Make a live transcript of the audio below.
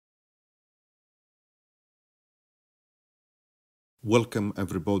Welcome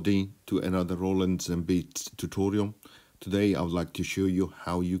everybody to another Roland Zenbeats tutorial. Today I would like to show you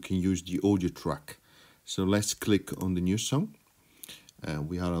how you can use the audio track. So let's click on the new song.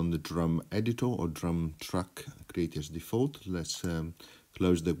 We are on the drum editor or drum track create as default. Let's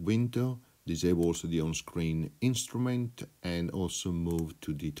close the window, disable also the on-screen instrument and also move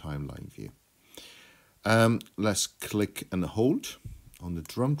to the timeline view. Let's click and hold on the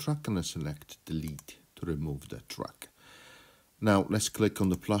drum track and let's select delete to remove that track. Now let's click on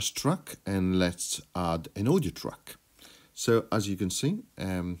the plus track and let's add an audio track. So as you can see,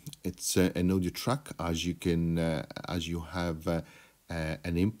 it's an audio track as you have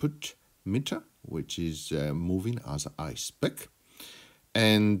an input meter which is moving as I speak.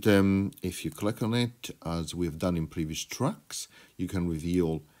 And if you click on it, as we've done in previous tracks, you can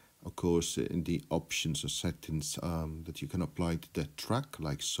reveal, of course, the options or settings that you can apply to that track,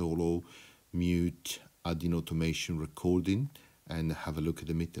 like solo, mute, adding automation, recording, and have a look at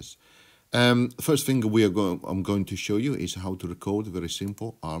the meters. First thing I'm going to show you is how to record. Very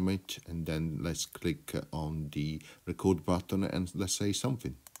simple. Arm it, and then let's click on the record button and let's say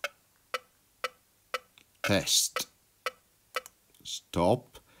something. Test.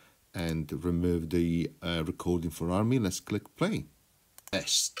 Stop and remove the recording for Army. Let's click play.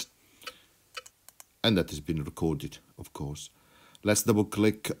 Test. And that has been recorded, of course. Let's double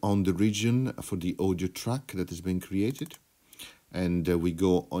click on the region for the audio track that has been created. And we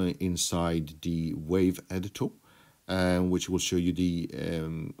go inside the wave editor, which will show you the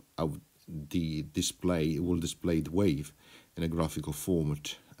display. It will display the wave in a graphical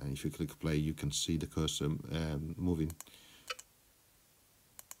format. And if you click play, you can see the cursor moving.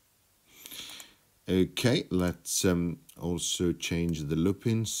 Okay, let's also change the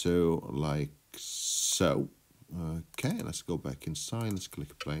looping, so like so. Okay, let's go back inside, let's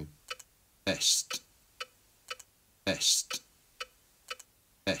click play. Test. Test.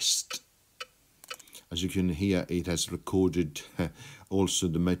 Test. As you can hear, it has recorded also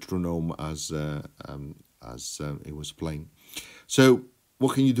the metronome as it was playing. So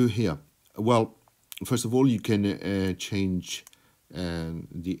what can you do here? Well, first of all, you can change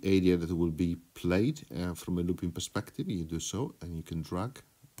the area that will be played from a looping perspective. You do so, and you can drag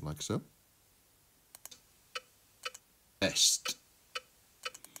like so. Test.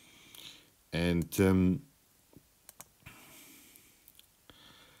 And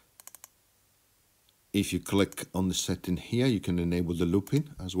if you click on the setting here, you can enable the looping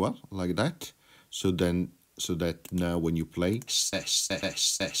as well, like that. So that now when you play,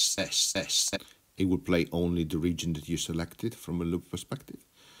 it will play only the region that you selected from a loop perspective.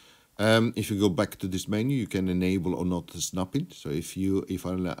 If you go back to this menu, you can enable or not the snapping. So if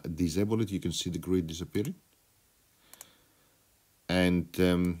I disable it, you can see the grid disappearing. And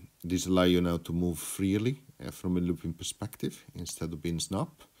this allows you now to move freely from a looping perspective instead of being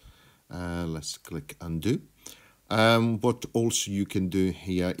snapped. Let's click undo. What also you can do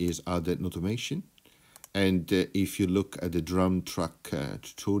here is add an automation. And if you look at the drum track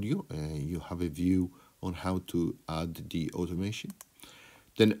tutorial, you have a view on how to add the automation.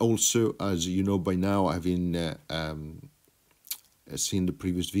 Then also, as you know by now, having seen the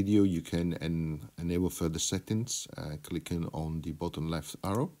previous video, you can enable further settings, clicking on the bottom left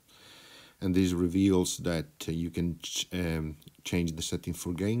arrow. And this reveals that you can change the setting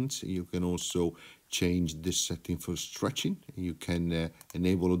for gains. You can also change this setting for stretching. You can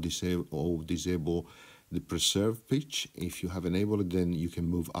enable or disable the preserve pitch. If you have enabled it, then you can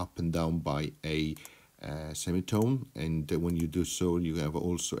move up and down by a semitone. And when you do so, you have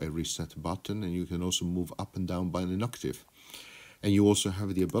also a reset button, and you can also move up and down by an octave. And you also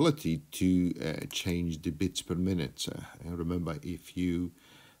have the ability to change the beats per minute. And remember, if you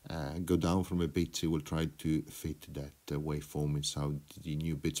go down from a beat, it will try to fit that waveform inside the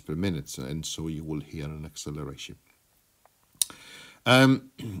new beats per minute, and so you will hear an acceleration.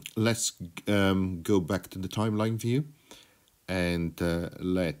 Let's go back to the timeline view, and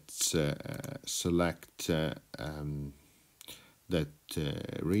let's select that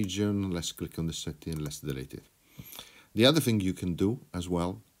region. Let's click on the setting, let's delete it. The other thing you can do as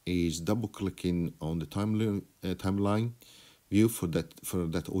well is double clicking on the timeline view for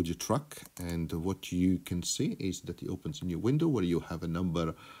that audio track, and what you can see is that it opens a new window where you have a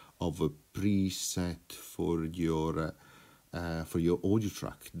number of preset for your audio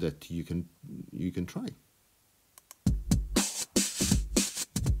track that you can try.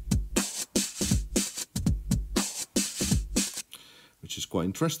 Which is quite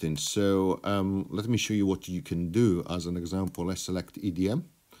interesting. So let me show you what you can do. As an example, let's select EDM.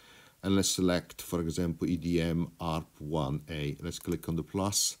 And let's select, for example, EDM ARP1A. Let's click on the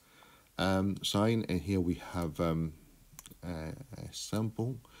plus sign, and here we have a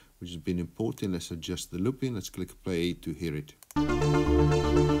sample which has been imported. Let's adjust the looping. Let's click play to hear it.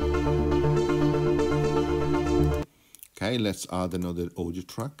 Okay, let's add another audio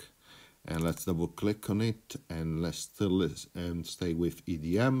track, and let's double click on it, and let's still stay with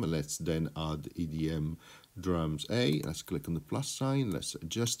EDM. Let's then add EDM drums A. Let's click on the plus sign. Let's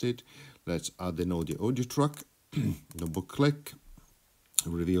adjust it. Let's add an audio track. Double click,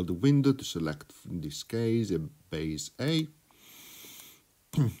 reveal the window to select, in this case, a bass A.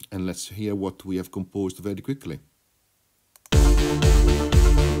 And let's hear what we have composed very quickly.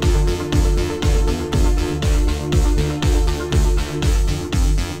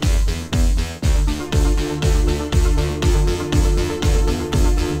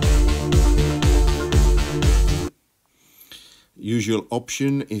 Usual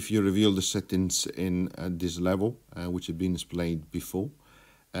option if you reveal the settings in this level, which have been displayed before,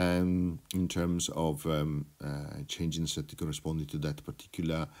 in terms of changing the setting corresponding to that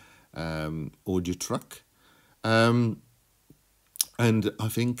particular audio track. And I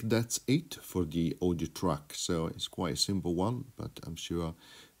think that's it for the audio track. So it's quite a simple one, but I'm sure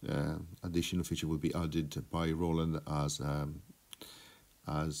additional feature will be added by Roland as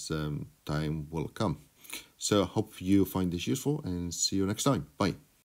time will come. So I hope you find this useful, and see you next time. Bye.